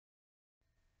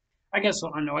I guess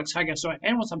so. I know. I guess so.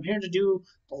 Anyways, I'm here to do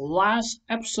the last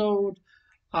episode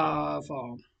of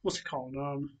what's it called?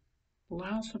 The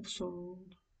last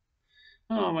episode.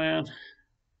 Oh man,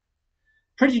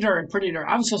 pretty dirty, pretty dirty.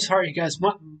 I'm so sorry, you guys.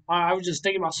 I was just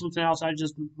thinking about something else.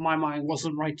 My mind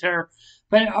wasn't right there.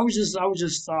 But I was just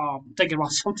thinking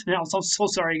about something else. I'm so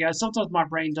sorry, you guys. Sometimes my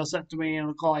brain does that to me, and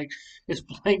it's like it's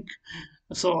blank.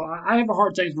 So I have a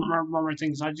hard time remembering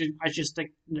things. I just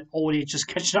think that old age just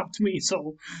catching up to me.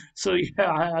 So yeah,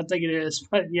 I think it is.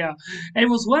 But yeah, and it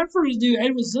was what for to do.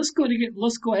 It was let's go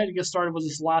ahead and get started with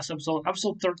this last episode,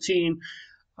 episode 13.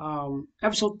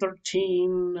 Episode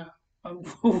 13.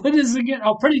 What is it again?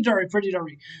 Oh, pretty dirty, pretty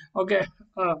dirty. Okay,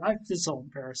 I feel so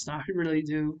embarrassed now. I really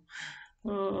do.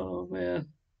 Oh man,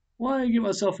 why did I get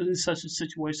myself in such a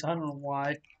situation? I don't know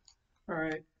why. All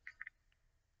right,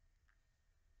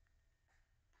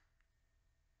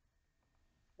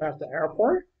 at the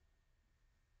airport.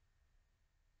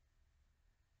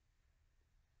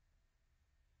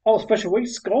 Oh, special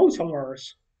weeks going somewhere.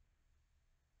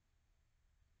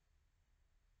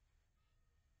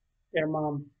 Yeah,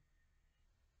 mom.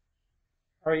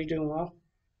 Are you doing well?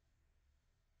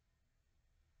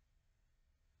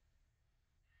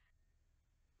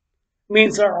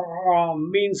 Means her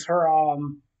means her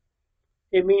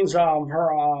it means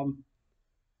her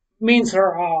means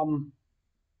her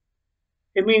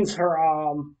it means her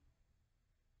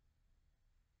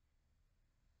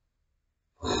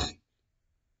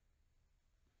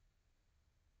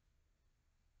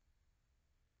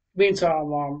means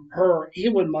her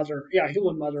human mother. Yeah,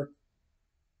 human mother.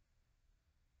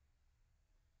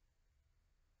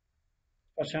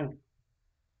 That's him.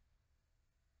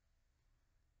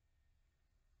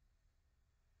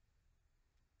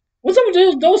 What's up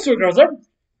with those two girls?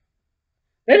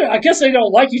 I guess they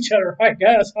don't like each other. I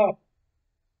guess. Huh?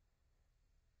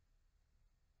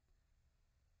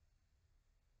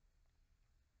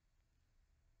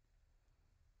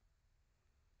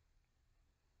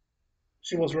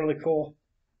 She was really cool.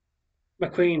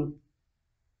 McQueen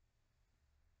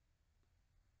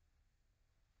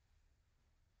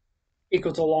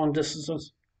equal to long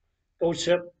distances. Gold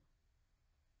ship.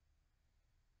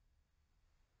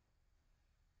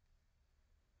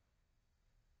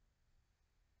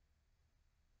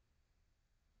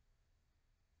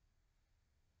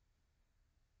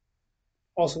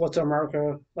 Also went to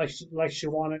America like she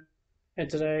wanted. And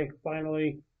today,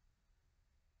 finally,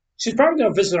 she's probably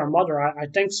gonna visit her mother. I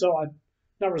think so. I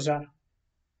never said.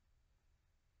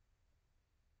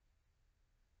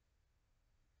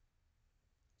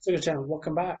 Secret Channel,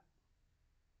 welcome back.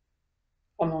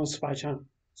 I'm on Spy Channel.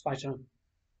 Spy Channel.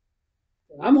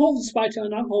 I'm home, Spy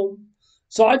Channel. I'm home.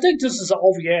 So I think this is an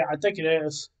OVA. I think it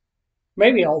is.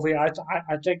 Maybe OVA.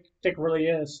 I think it really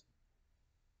is.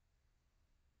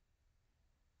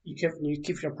 You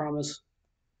keep your promise.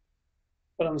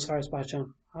 But I'm sorry, Spy Channel.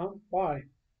 Huh? Why?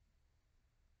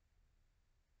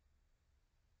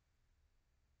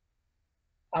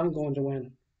 I'm going to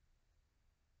win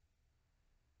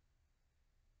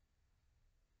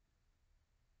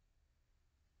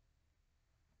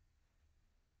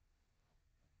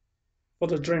for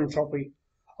the Dream Trophy.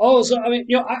 Oh, so I mean,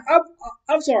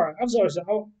 I'm sorry. I'm sorry. Sir.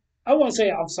 I want to say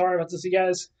I'm sorry about this, you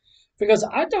guys, because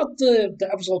I thought the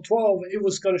episode 12 it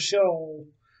was going to show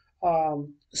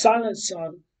Silence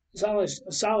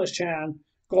Chan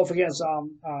go up against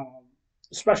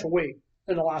Special Week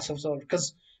in the last episode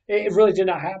because it really did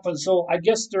not happen. So I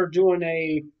guess they're doing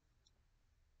a.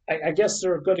 I guess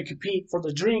they're going to compete for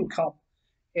the Dream Cup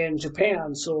in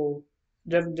Japan. So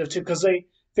the two because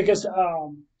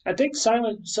I think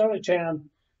Silent Chan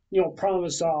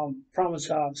promised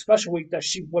Special Week that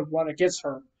she would run against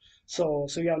her. So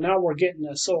yeah, now we're getting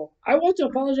this. So I want to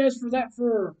apologize for that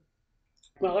for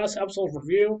my last episode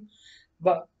review,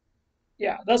 but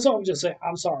yeah, that's all I'm just saying.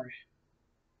 I'm sorry.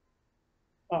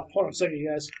 Hold on a second, you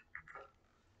guys.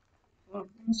 A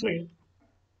second.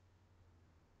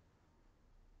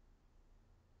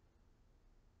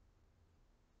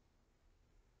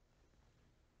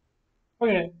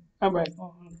 Okay, I'm right.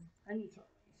 I need to,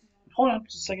 hold on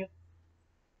just a second.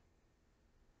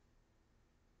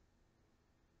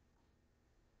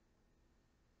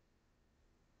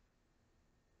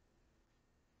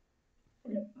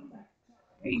 Okay, I'm back.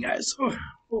 Hey guys.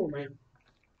 Oh man.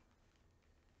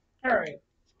 All right.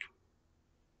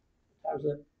 That was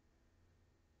it.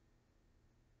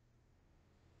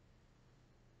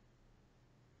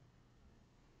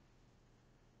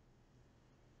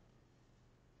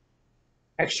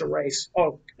 Extra race.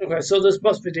 Oh, okay. So this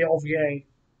must be the OVA,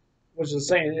 which is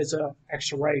saying it's a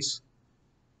extra race.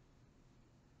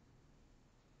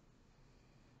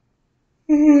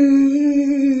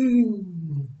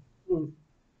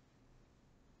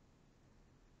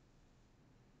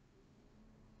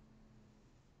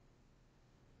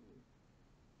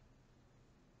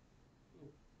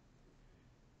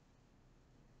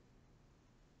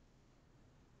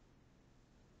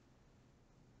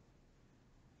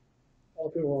 all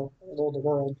the people all over the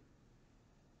world.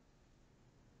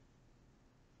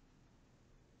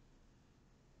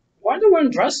 Why are they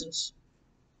wearing dresses?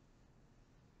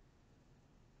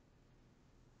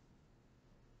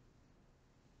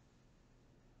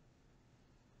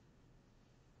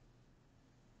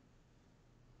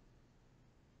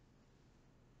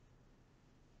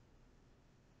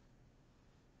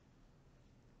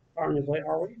 Aren't we?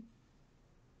 Are we?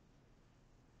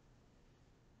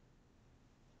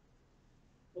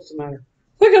 What's the matter?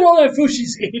 Look at all that food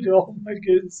she's eating. Oh my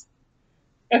goodness.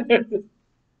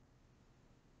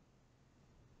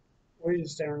 Why are you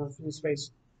just staring off into space?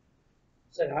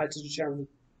 Said hi to the chairman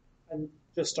and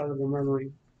just started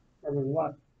remembering. Remembering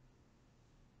what?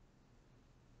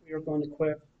 You're going to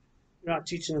quit. You're not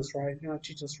teaching us right. You're not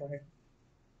teaching us right.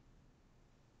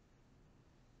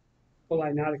 Well,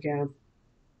 I not again.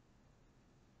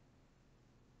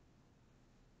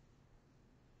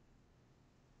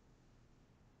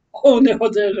 Oh no,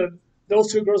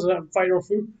 those two girls that fight over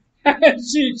food.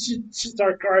 She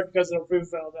started crying because her food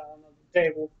fell down on the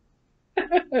table.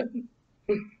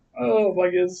 Oh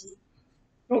my goodness.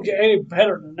 Don't get any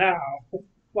better than now.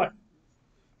 What?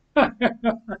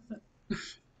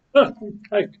 Oh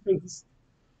my goodness.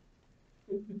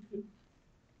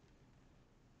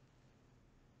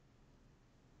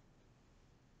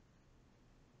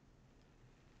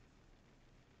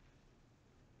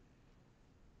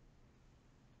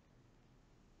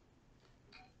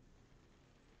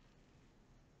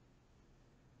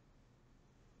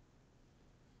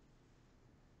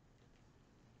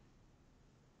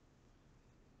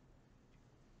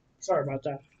 Sorry about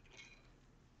that.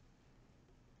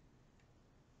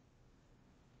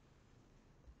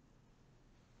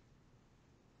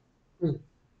 Hmm. Yeah,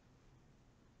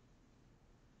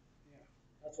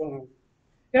 that's what I'm.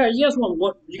 Yeah, you guys want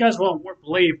what? You guys want what?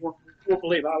 Won't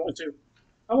believe I went to.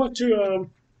 I went to.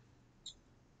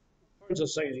 What was I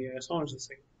saying, you guys? What was I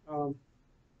saying?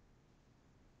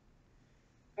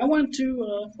 I went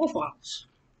to Waffle House.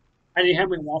 I didn't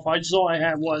have any waffle. I just all I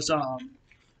had was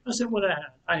I said what I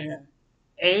had. I had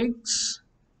eggs,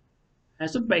 had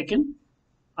some bacon.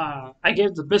 I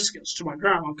gave the biscuits to my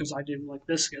grandma because I didn't like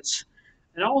biscuits,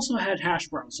 and I also had hash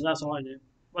browns. So that's all I did.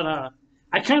 But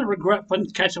I kind of regret putting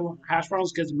ketchup on hash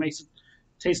browns because it makes it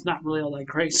taste not really all that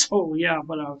great. So yeah,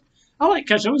 but I like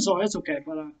ketchup, so it's okay.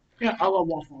 But yeah, I love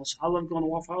Waffle House. I love going to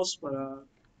Waffle House. But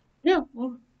yeah,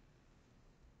 well,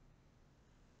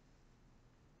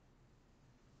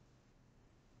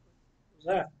 what was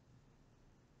that?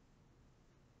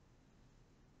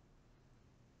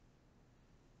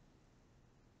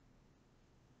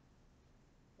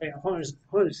 Wait, hold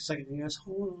on a second, you guys.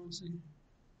 Hold on a second.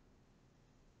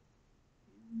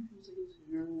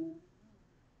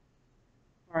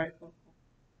 All right.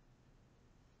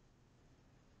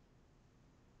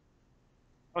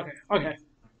 Okay. Okay.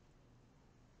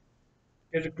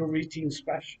 Here's a groovy team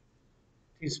special.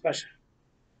 Team special.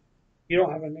 You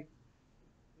don't have a nick.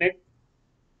 Nick.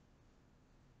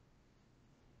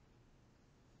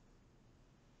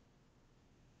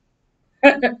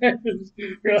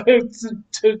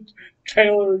 To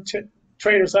trailer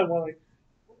trainer someone like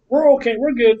we're okay.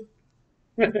 We're good.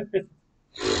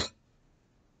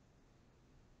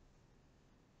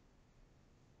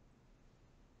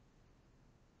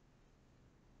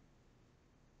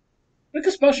 Look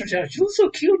at Special Chat. She looks so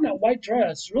cute in that white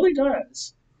dress. She really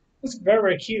does. Looks very,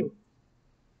 very cute.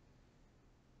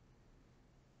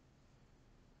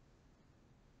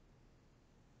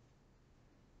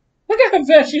 Look at how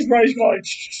fast she's running.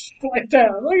 She's going like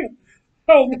that. Look at,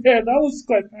 oh man, that was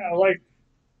quite fast. Like,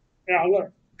 yeah,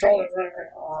 look, control it.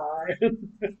 Did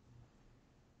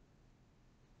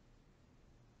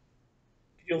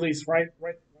you at least write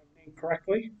my name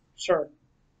correctly? Sure.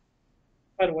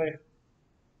 By the way,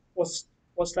 what's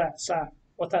that sack?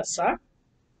 What that sack?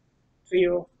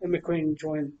 Theo and McQueen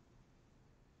join.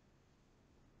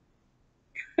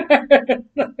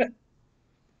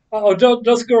 Oh,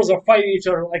 those girls are fighting each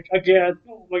other like again.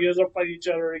 Oh my goodness, they're fighting each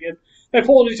other again. They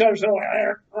pulled each other so like,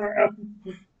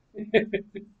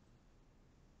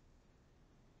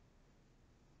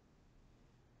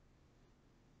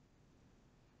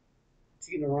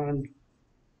 teeing around.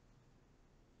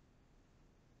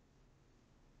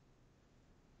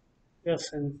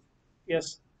 Yes and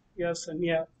yes, yes and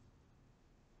yeah.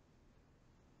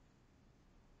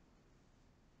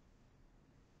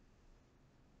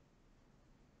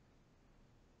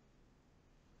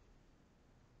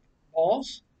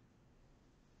 Balls.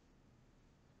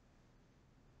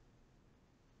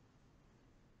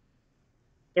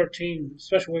 13.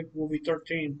 Special week will be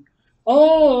 13.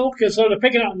 Oh, okay. So they're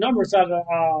picking out numbers out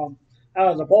of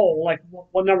the bowl, like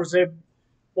what numbers they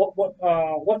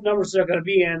what numbers are going to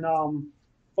be in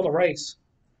for the race?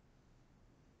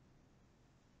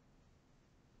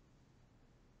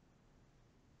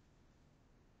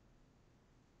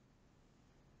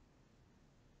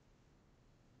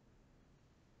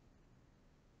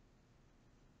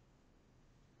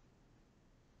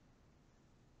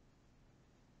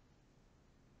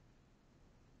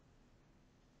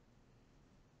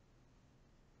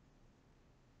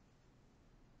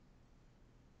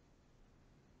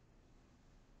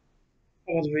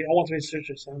 I want to be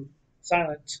serious and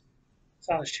silent,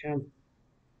 silent Chan.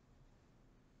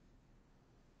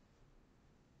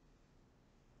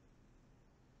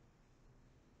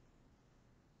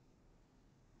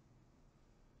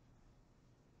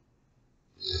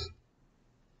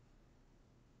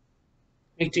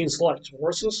 18 select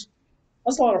horses.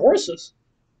 That's a lot of horses.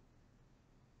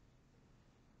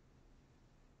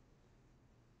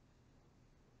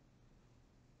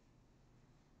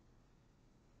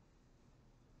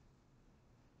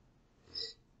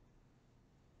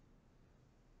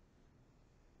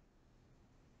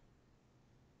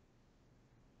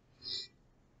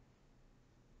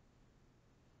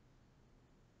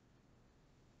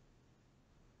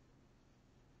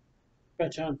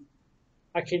 Bet Chan,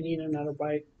 I can't eat another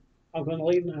bite. I'm going to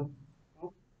leave now.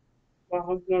 Oh, well,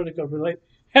 I'm going to go relate.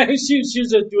 She's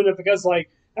just doing it because, like,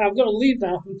 I'm going to leave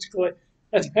now.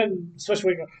 And then, especially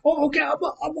when you go, oh, okay, I'm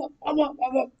up, I'm up, I'm up,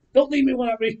 I'm up. Don't leave me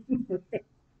without me.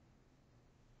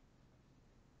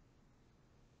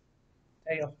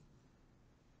 Hey,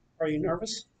 are you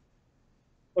nervous?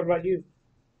 What about you?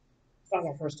 It's not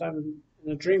my first time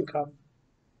in a dream cup.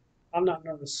 I'm not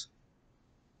nervous.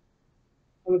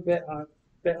 I'm a bit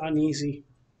uneasy.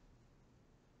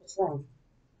 What's wrong?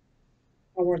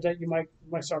 I'm worried that you might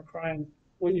start crying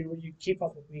when you keep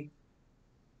up with me.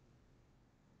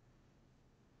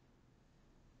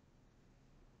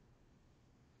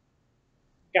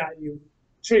 Got you.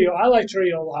 Trio. I like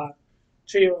Trio a lot.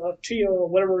 Trio,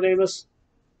 whatever her name is.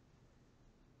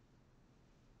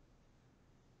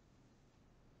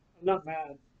 I'm not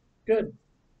mad. Good.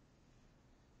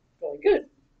 Really good.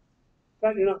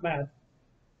 Glad you're not mad.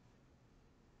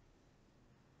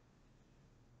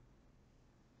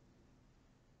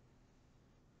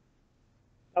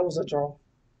 That was a draw.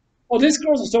 Oh, these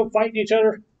girls are still fighting each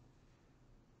other.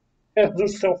 Yeah, they're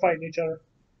still fighting each other.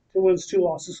 2 wins, 2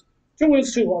 losses. 2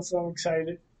 wins, 2 losses. I'm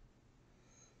excited.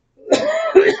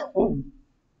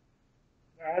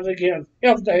 And again,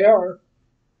 if they are,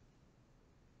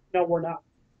 no, we're not.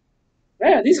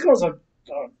 Man, these girls are.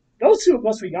 Those two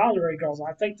must be yandere girls.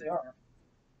 I think they are.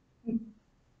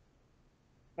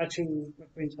 Matching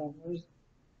McQueen's numbers.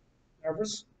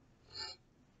 Nervous?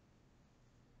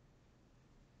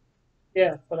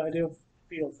 Yeah, but I do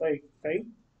feel fake. Fake?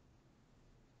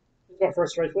 It's my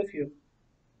first race with you.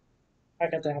 I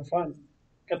got to have fun.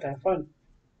 Got to have fun.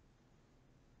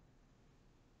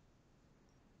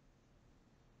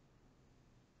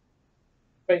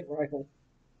 Fake rifle.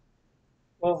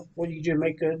 Well, what do you do?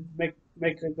 Make a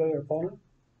good opponent?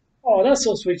 Oh, that's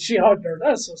so sweet. She hugged her.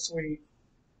 That's so sweet.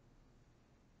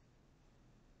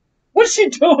 What's she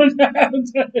doing?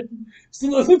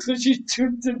 So it looks like she's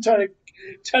trying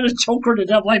to choke her to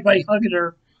death like by hugging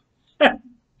her.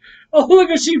 Oh, look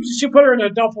at she put her in a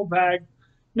duffel bag.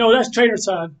 No, that's Trader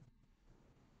Son.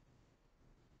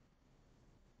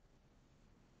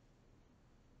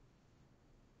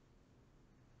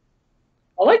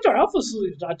 I like their outfit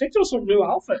sleeves. I think those are new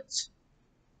outfits.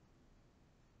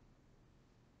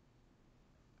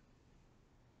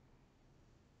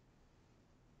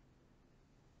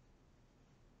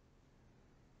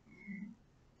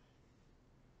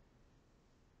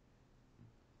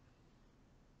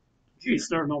 Jeez,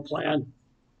 there's no plan.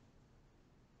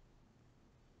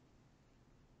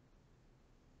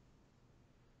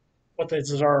 What they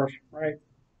deserve, right?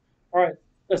 All right,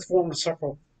 let's form a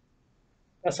circle.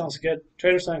 That sounds good.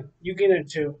 Trader saying, you get it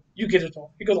too. You get it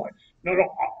all. He goes like, no, no,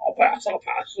 I'll pass, I'll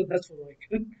pass. And that's what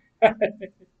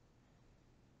like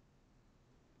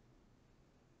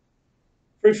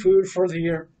free food for the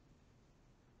year.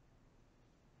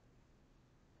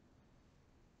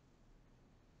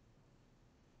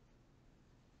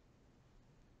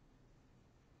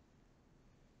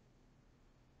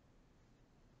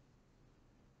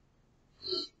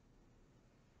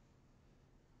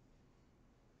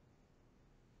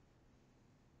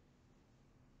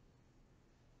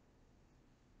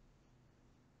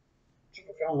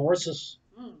 On horses.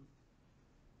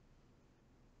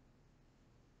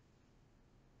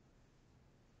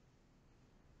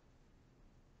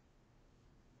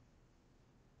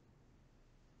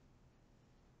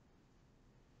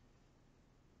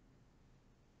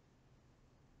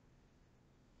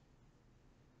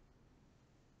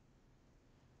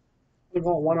 I'm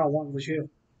going one on one with you.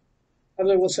 I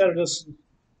think we'll settle this,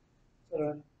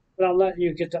 but I'm letting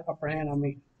you get the upper hand on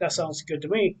me. That sounds good to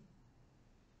me.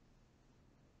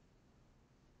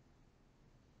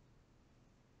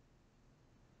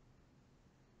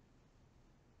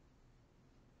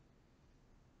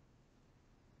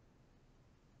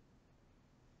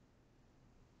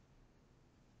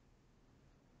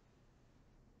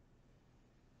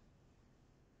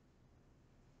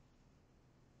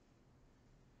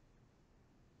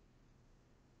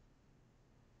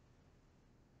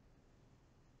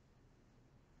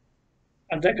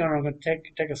 I think I'm gonna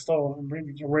take a stall and bring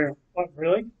it to rear. What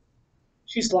really?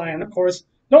 She's lying, of course.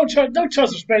 Don't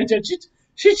trust her, Spanish.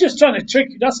 She's just trying to trick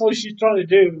you. That's all she's trying to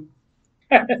do.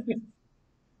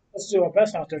 Let's do our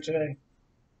best out there today.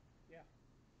 Yeah.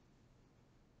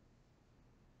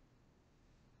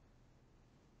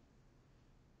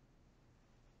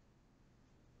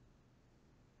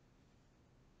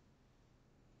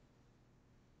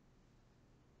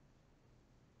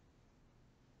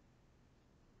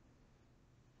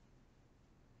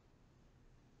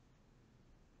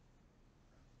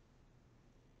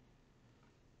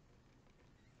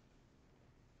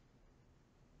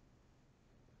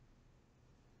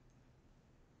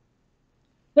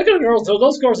 Look at the girls, though.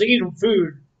 Those girls are eating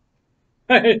food.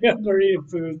 They're eating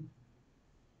food.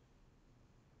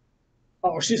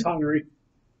 Oh, she's hungry.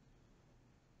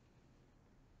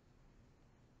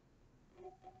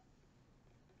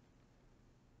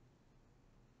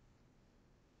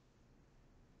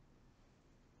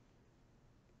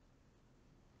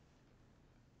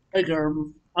 Hey,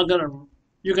 girl,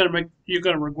 you're gonna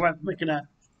regret make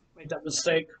that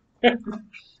mistake.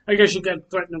 I guess you got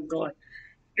threatened to go like,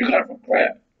 you're gonna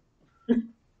regret.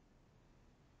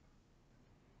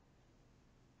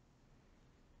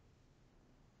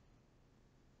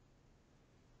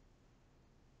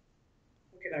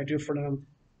 What can I do for them?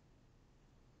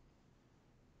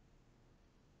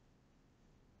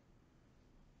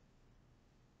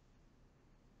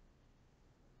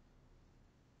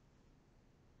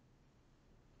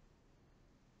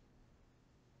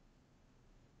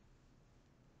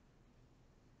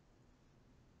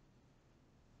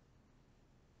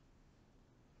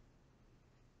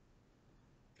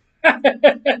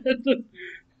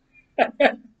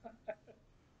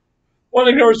 One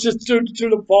of the girls just threw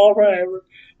the ball right.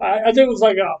 I think it was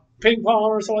like a ping pong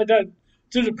or something like that.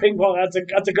 Threw the ping pong at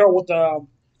the girl with the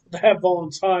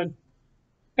headphones on.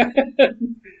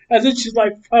 And then she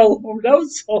like fell over. That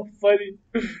was so funny.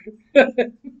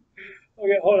 Okay,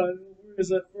 hold on. Where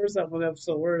is it? Where's that one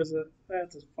episode? Where is it? I have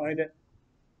to find it.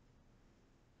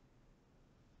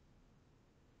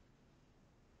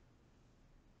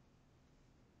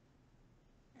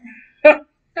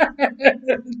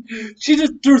 She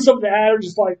just threw something at her,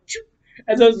 just like,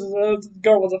 and then the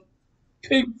girl with a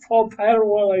ping pong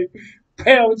paddle, like,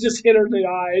 paddle just hit her in the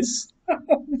eyes.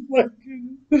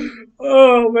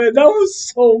 Oh man, that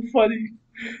was so funny.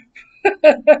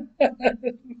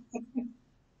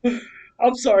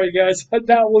 I'm sorry, guys.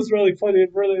 That was really funny.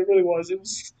 It really was. It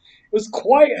was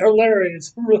quite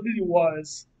hilarious. It really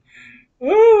was.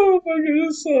 Oh my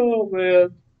goodness. Oh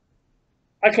man,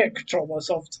 I can't control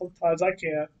myself sometimes. I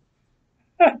can't.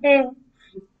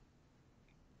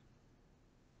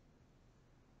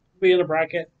 Be in a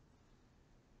bracket.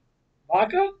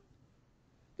 Baka?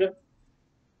 That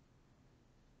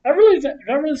that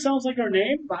really sounds like her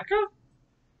name. Baka?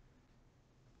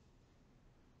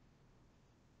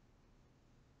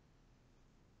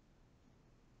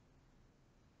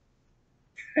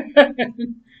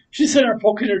 She's in there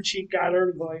poking her cheek at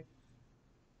her, like,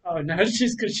 oh no,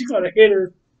 she's gonna hit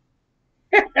her.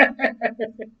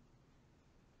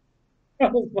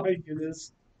 Oh my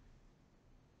goodness.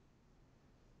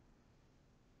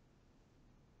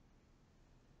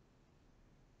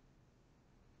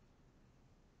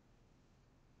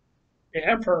 The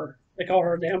Emperor. They call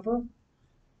her the Emperor.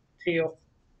 Teal.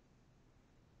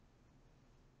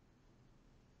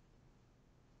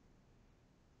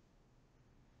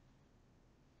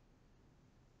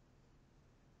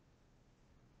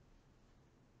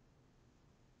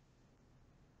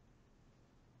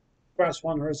 Grass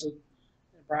one, or is it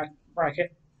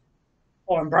bracket?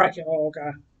 Oh, in bracket. Oh,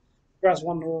 okay. Grass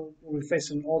one, we'll be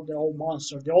facing the old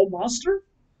monster. The old monster?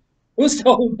 Who's the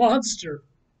old monster?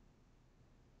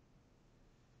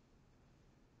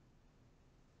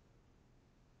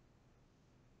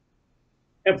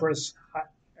 Empress.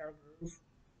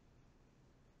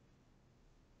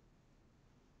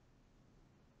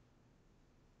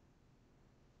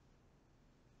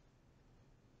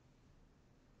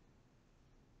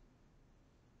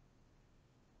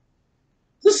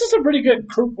 This is a pretty good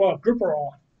group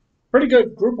overall. pretty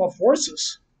good group of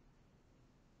horses.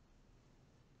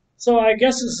 So I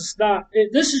guess this is not.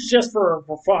 This is just for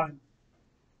fun.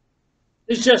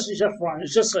 It's just fun.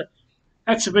 It's just an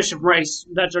exhibition race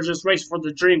that they're just racing for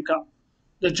the Dream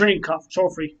Cup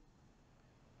trophy.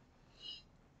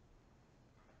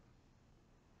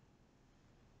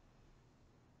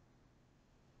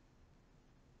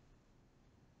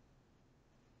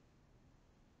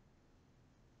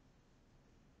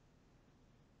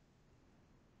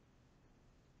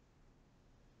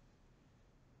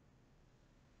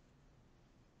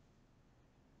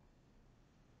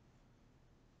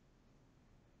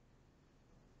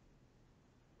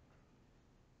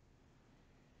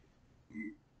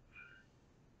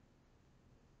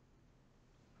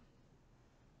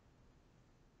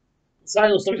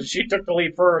 Silence looks like she took the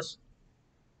lead first.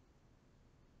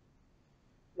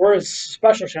 Whereas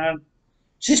Special Shan,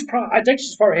 I think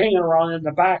she's probably hanging around in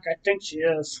the back. I think she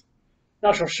is.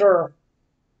 Not so sure.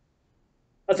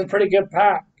 That's a pretty good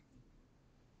pack.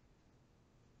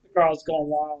 The crowd's going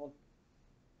wild.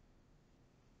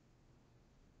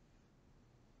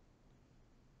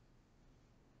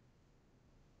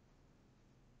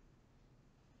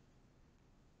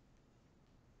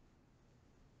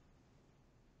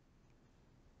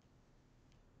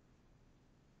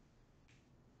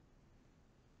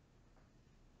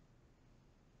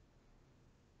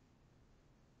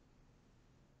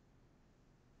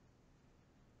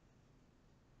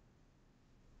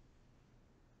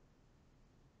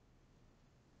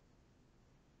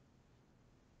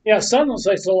 Yeah, Sun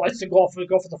likes to go for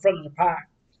the front of the pack,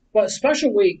 but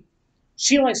Special Week,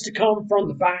 she likes to come from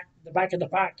the back of the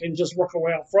pack, and just work her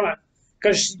way out front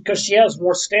because she has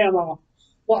more stamina.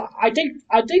 Well, I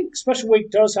think Special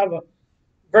Week does have a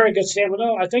very good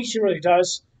stamina. I think she really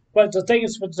does. But the thing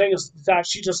is that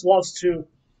she just loves to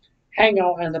hang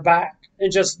out in the back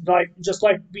and just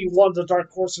like be one of the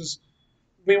dark horses,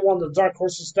 be one of the dark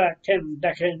horses that can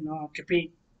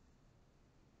compete.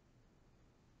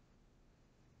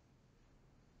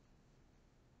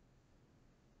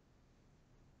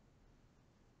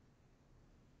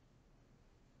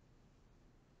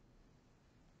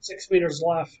 6 meters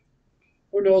left.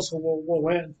 Who knows who will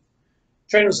win?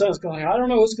 Trainer says going. I don't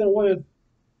know who's going to win.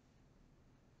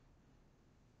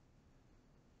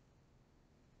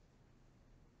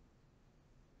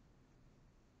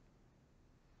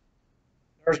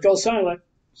 There's Go Silent.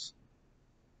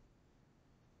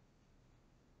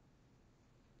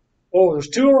 Oh, there's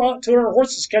two other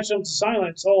horses catching up to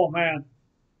Silence. Oh man,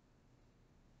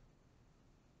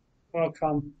 oh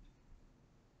come.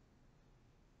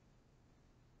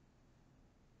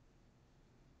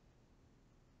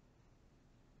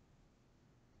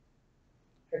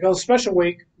 Here goes Special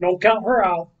Week. Don't count her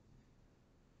out.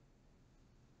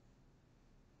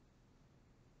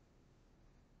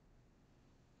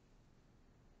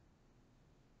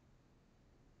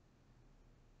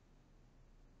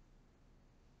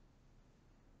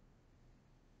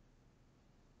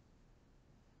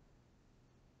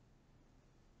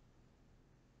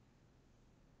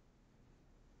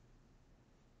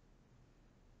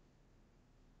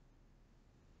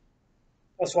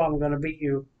 That's why I'm going to beat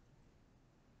you.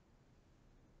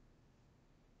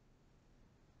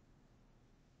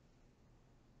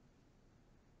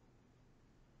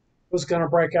 Who's going to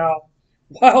break out?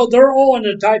 Wow, they're all in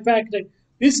the tight pack.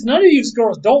 None of these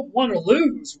girls don't want to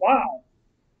lose. Wow,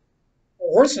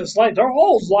 horses like they're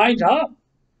all lined up.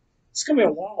 It's going to be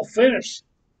a wild finish.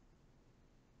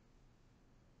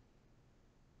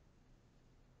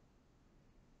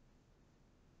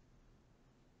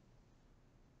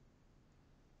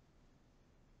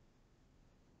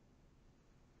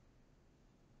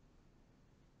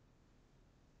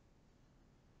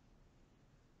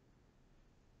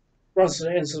 Runs to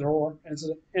the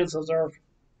into the dirt.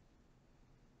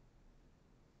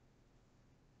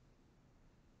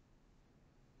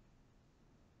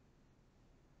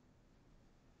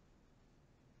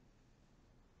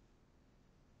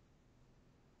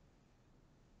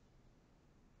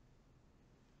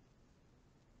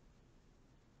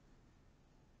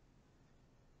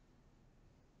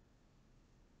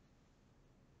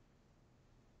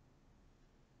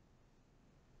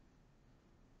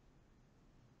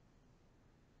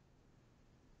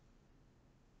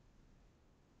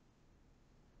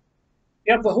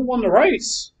 Yeah, but who won the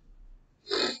race?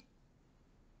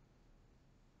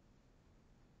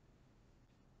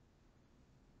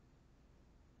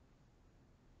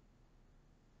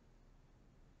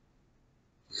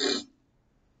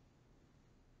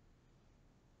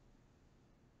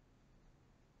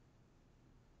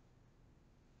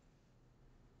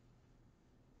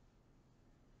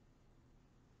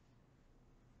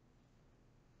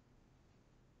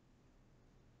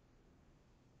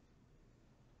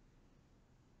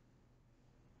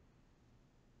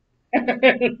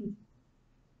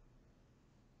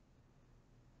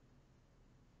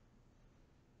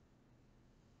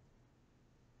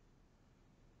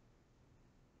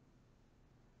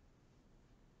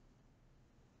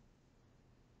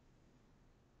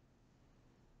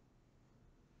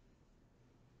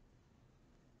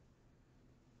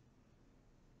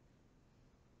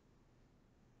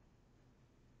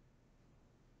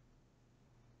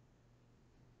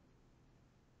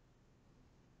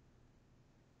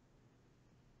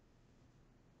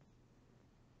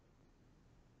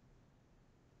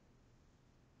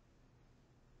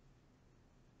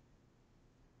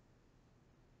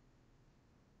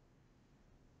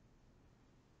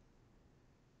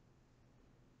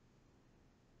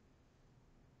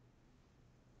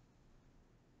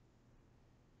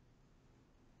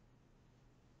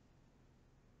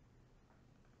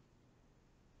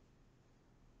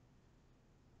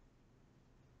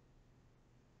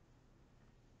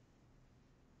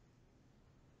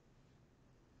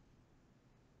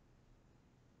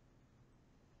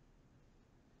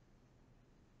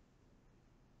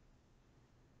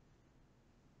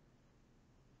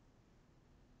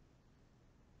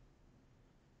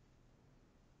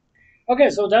 Okay,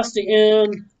 so that's the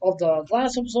end of the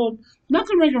last episode. Not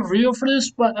gonna make a review for this,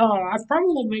 but I probably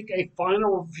will make a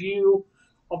final review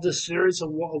of the series of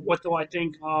what do I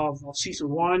think of season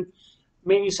one.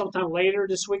 Maybe sometime later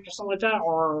this week or something like that,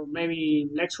 or maybe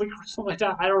next week or something like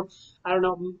that. I don't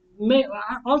know.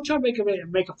 I'll try to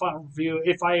make a final review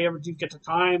if I ever do get the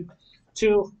time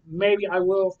to. Maybe I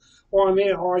will, or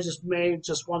I just may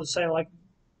just want to say like,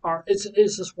 or is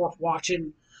this worth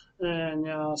watching?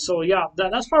 And so yeah,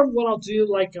 that's probably what I'll do.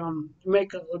 Like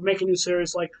make a new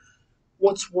series. Like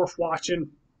what's worth watching?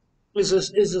 Is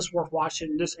this worth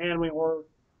watching? This anime or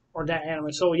that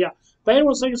anime? So yeah. But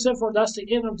anyways, like I said, for that's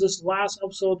the end of this last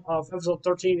episode of episode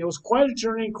 13. It was quite a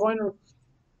journey, quite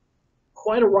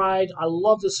a ride. I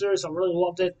love the series. I really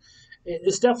loved it.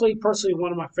 It's definitely personally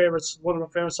one of my favorites. One of my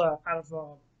favorites out of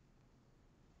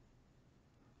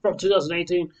from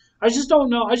 2018. I just don't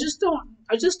know. I just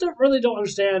don't really don't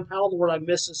understand how in the world I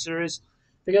missed this series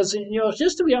because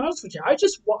just to be honest with you, I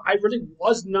really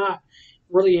was not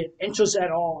really interested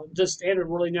at all. This standard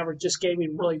really never just gave me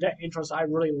really that interest I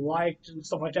really liked and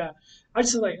stuff like that. I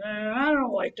just like I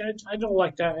don't like that. I don't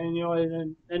like that,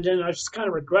 and and then I just kind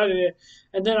of regretted it.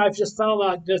 And then I've just found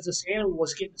out that this anime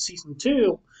was getting season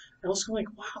two. And I was kind of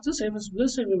like, wow, this anime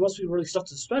must be really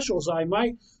something special. So I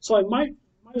might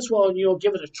as well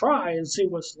give it a try and see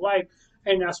what it's like.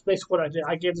 And that's basically what I did.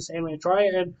 I gave this anime a try,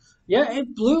 and yeah,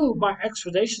 it blew my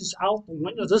expectations out the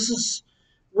window. This is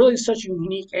really such a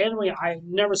unique anime. I've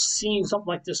never seen something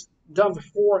like this done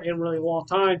before in a really long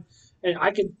time, and I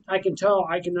can tell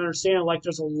I can understand like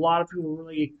there's a lot of people who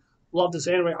really love this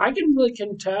anime. I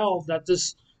can tell that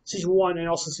this season one and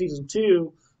also season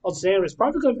two of this anime is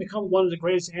probably going to become one of the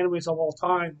greatest animes of all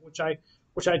time, which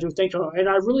I do think, and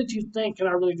I really do think, and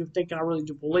I really do think, and I really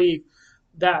do believe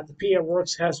that the PA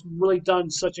Works has really done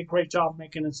such a great job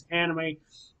making this anime,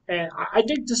 and I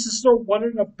think this is still one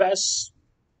of the best,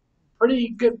 pretty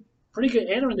good, pretty good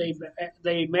anime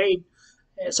they made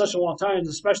in such a long time.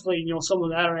 Especially some of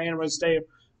the other animes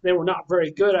they were not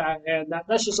very good at, and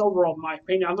that's just overall my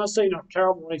opinion. I'm not saying they're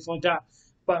terrible or anything like that,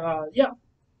 but yeah.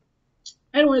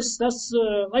 Anyways, that's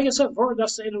like I said before,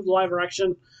 that's the end of the live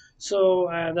reaction. So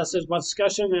that's it, my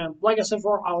discussion. And like I said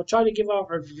before, I'll try to give out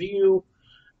a review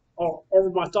over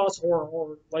my thoughts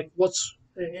or like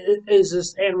is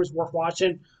this anime worth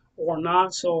watching or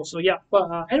not. So yeah. But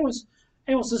anyways,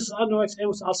 this is Unknown.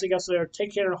 Anyways, I'll see you guys later.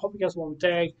 Take care and I hope you guys want to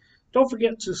tag. Don't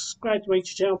forget to subscribe to my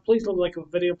YouTube channel. Please leave a like on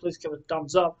the video. Please give it a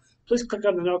thumbs up. Please click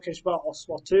on the notification bell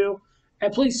also too.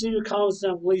 And please leave your comments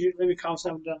leave your comments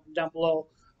down below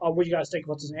what you guys think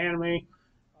about this anime.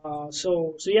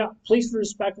 So yeah, please be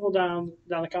respectful down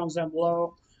the comments down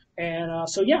below. And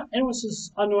so yeah, anyways, this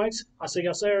is Unknown. I'll see you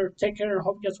guys there. Take care. I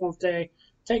hope you guys have a wonderful day.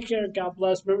 Take care. God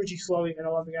bless. Remember Jesus love you, and I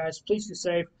love you guys. Please be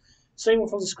safe. Stay away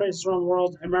from this crazy around the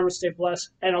world, and remember, stay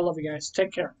blessed. And I love you guys.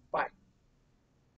 Take care. Bye.